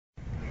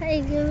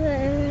Hey,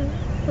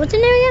 what's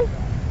your name again?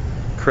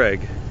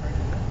 Craig.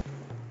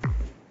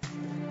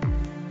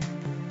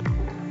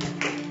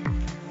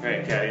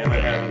 Alright, Caddy, I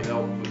might have you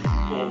help with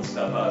pulling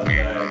stuff out of the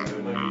bag, so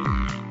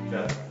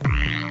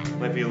it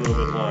might be a little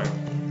bit long.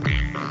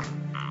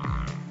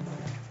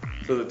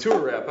 So the tour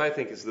wrap, I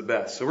think, is the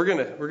best. So we're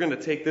gonna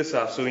take this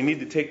off. So we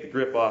need to take the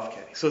grip off,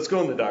 Caddy. So let's go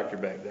in the doctor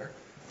bag there.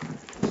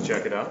 Let's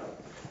check it out.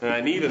 And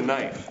I need a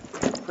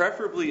knife,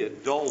 preferably a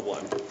dull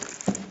one,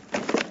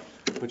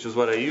 which is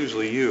what I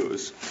usually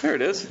use. There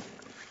it is.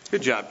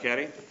 Good job,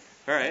 Caddy.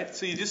 All right,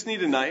 so you just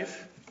need a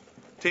knife.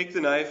 Take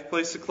the knife,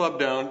 place the club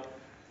down,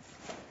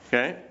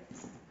 okay,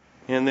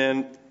 and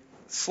then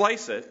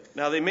slice it.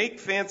 Now they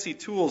make fancy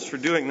tools for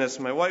doing this.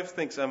 My wife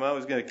thinks I'm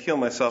always going to kill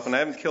myself, and I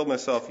haven't killed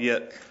myself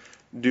yet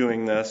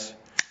doing this.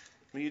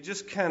 But you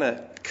just kind of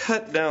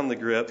cut down the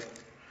grip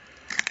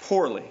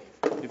poorly.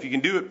 If you can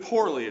do it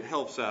poorly, it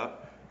helps out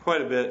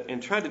quite a bit,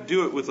 and try to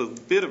do it with a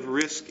bit of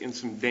risk and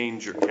some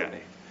danger,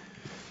 Caddy.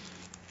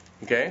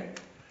 Okay?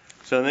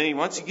 So then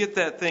once you get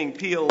that thing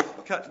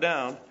cut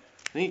down,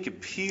 then you can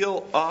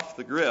peel off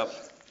the grip.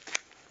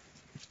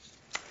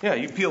 Yeah,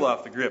 you peel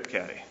off the grip,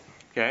 Caddy.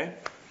 Okay?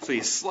 So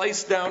you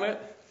slice down it,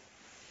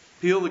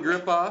 peel the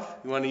grip off.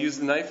 You want to use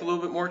the knife a little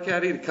bit more,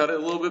 Caddy, to cut it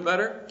a little bit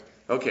better?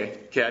 Okay,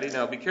 Caddy,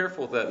 now be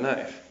careful with that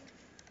knife.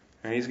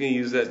 And he's going to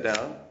use that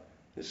down.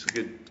 This is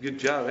a good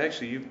job.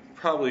 Actually, you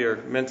probably are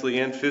mentally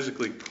and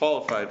physically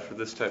qualified for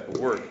this type of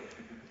work.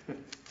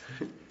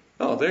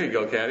 Oh, there you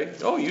go, Caddy.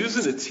 Oh,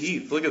 using the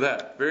teeth. Look at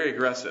that. Very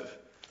aggressive.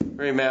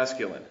 Very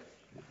masculine.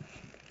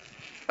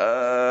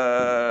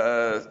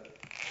 There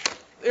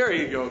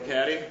you go,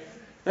 Caddy.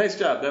 Nice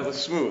job. That was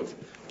smooth.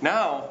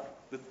 Now,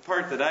 the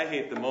part that I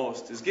hate the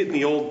most is getting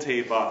the old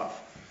tape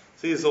off.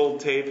 See this old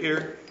tape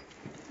here?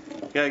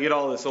 You gotta get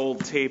all this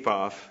old tape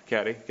off,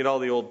 Caddy. Get all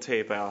the old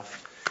tape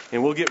off.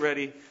 And we'll get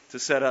ready to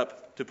set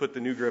up to put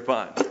the new grip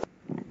on.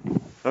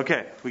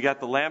 Okay, we got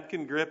the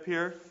lambkin grip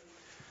here.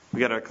 We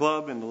got our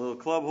club and the little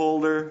club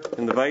holder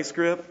and the vice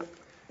grip.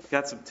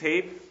 Got some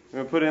tape we're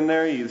going to put in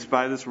there. You just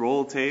buy this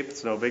roll of tape.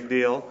 It's no big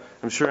deal.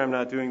 I'm sure I'm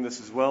not doing this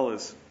as well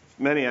as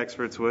many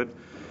experts would,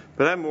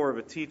 but I'm more of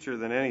a teacher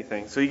than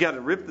anything. So you got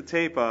to rip the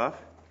tape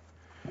off,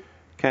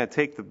 kind of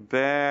take the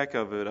back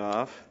of it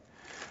off.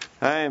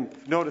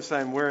 Notice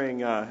I'm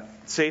wearing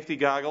safety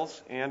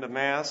goggles and a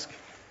mask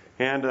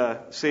and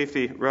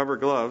safety rubber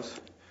gloves.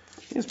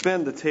 You just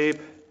bend the tape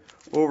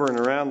over and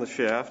around the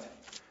shaft,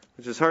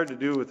 which is hard to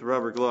do with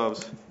rubber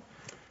gloves,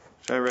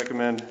 which I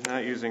recommend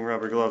not using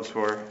rubber gloves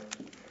for.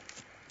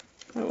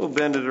 We'll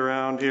bend it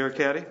around here,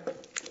 Caddy.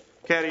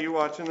 Caddy, you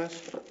watching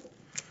this?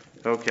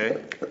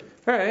 Okay.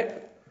 All right.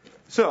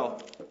 So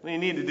what you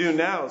need to do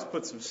now is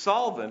put some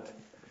solvent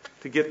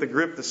to get the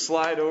grip to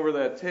slide over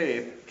that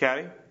tape.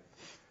 Caddy?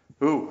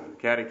 Ooh,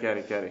 Caddy.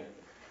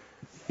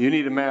 You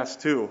need a mask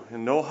too,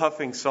 and no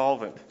huffing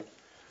solvent.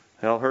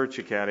 That'll hurt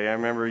you, Caddy. I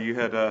remember you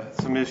had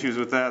some issues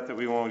with that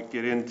we won't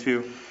get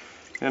into.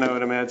 And I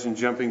would imagine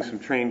jumping some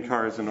train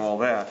cars and all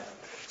that.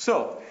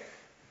 So,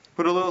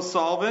 put a little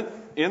solvent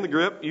in the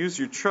grip. Use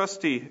your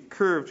trusty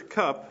curved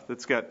cup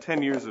that's got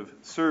 10 years of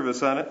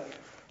service on it.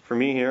 For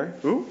me here.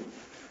 Ooh.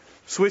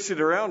 Swish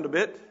it around a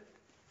bit.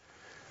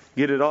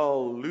 Get it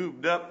all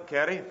lubed up,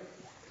 Caddy.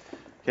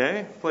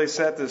 Okay, place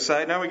that to the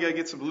side. Now we got to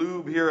get some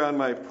lube here on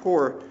my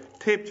poor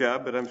tape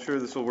job, but I'm sure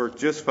this will work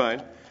just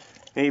fine.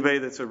 Anybody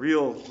that's a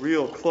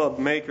real club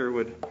maker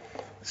would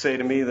say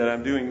to me that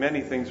I'm doing many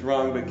things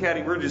wrong, but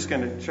Caddy, we're just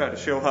going to try to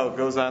show how it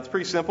goes on. It's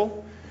pretty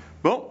simple.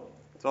 Boom.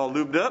 It's all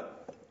lubed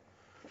up.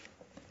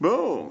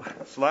 Boom.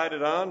 Slide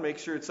it on. Make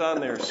sure it's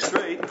on there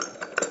straight.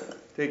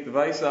 Take the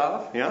vise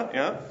off.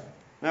 Yeah.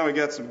 Now we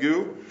got some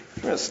goo.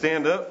 We're going to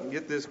stand up and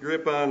get this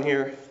grip on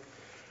here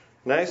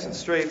nice and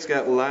straight. It's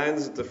got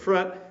lines at the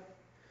front.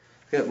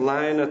 It's got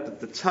line up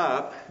at the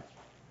top.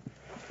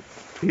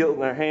 Feel it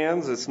in our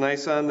hands. It's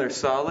nice on there,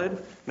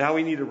 solid. Now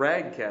we need a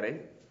rag, Caddy.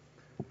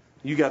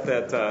 You got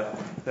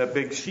that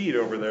big sheet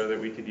over there that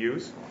we could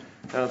use.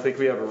 I don't think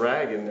we have a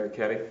rag in there,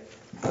 Caddy.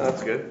 Oh,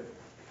 that's good.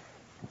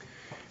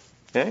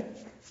 Okay.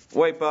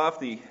 Wipe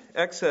off the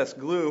excess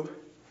glue.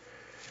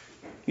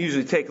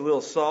 Usually take a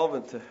little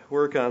solvent to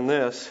work on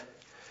this.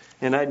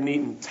 And I'd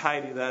neat and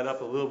tidy that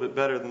up a little bit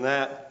better than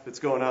that if it's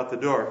going out the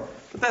door.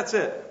 But that's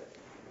it.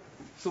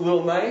 It's a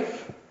little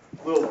knife,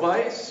 a little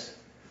vise,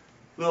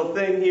 little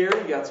thing here.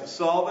 You got some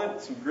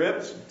solvent, some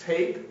grip, some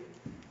tape.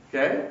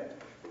 Okay?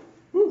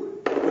 Woo.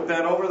 Put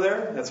that over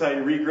there. That's how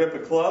you re-grip a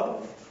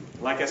club.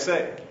 Like I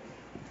say,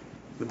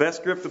 the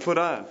best grip to put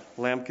on,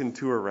 lambkin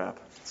tour wrap.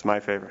 It's my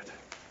favorite.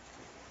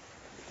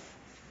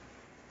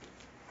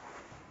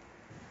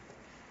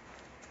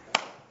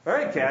 All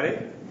right,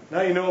 Caddy.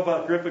 Now you know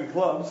about gripping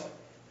clubs,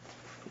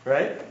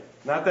 right?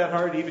 Not that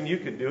hard. Even you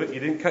could do it. You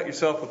didn't cut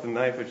yourself with the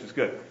knife, which is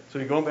good. So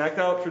you're going back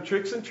out for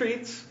tricks and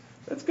treats.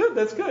 That's good.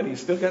 You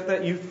still got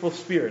that youthful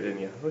spirit in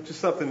you, which is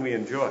something we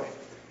enjoy.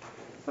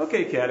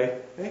 Okay, Caddy.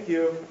 Thank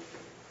you.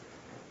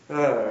 All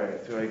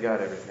right, so I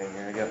got everything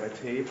here. I got my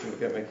tape, and I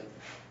got my...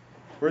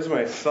 Where's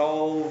my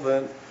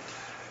solvent?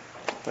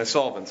 My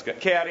solvent's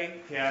got... Caddy.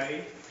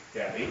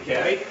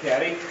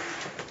 Caddy.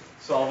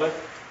 Solvent.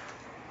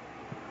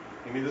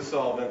 Give me the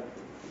solvent.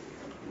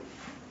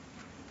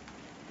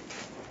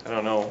 I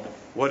don't know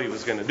what he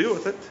was going to do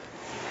with it.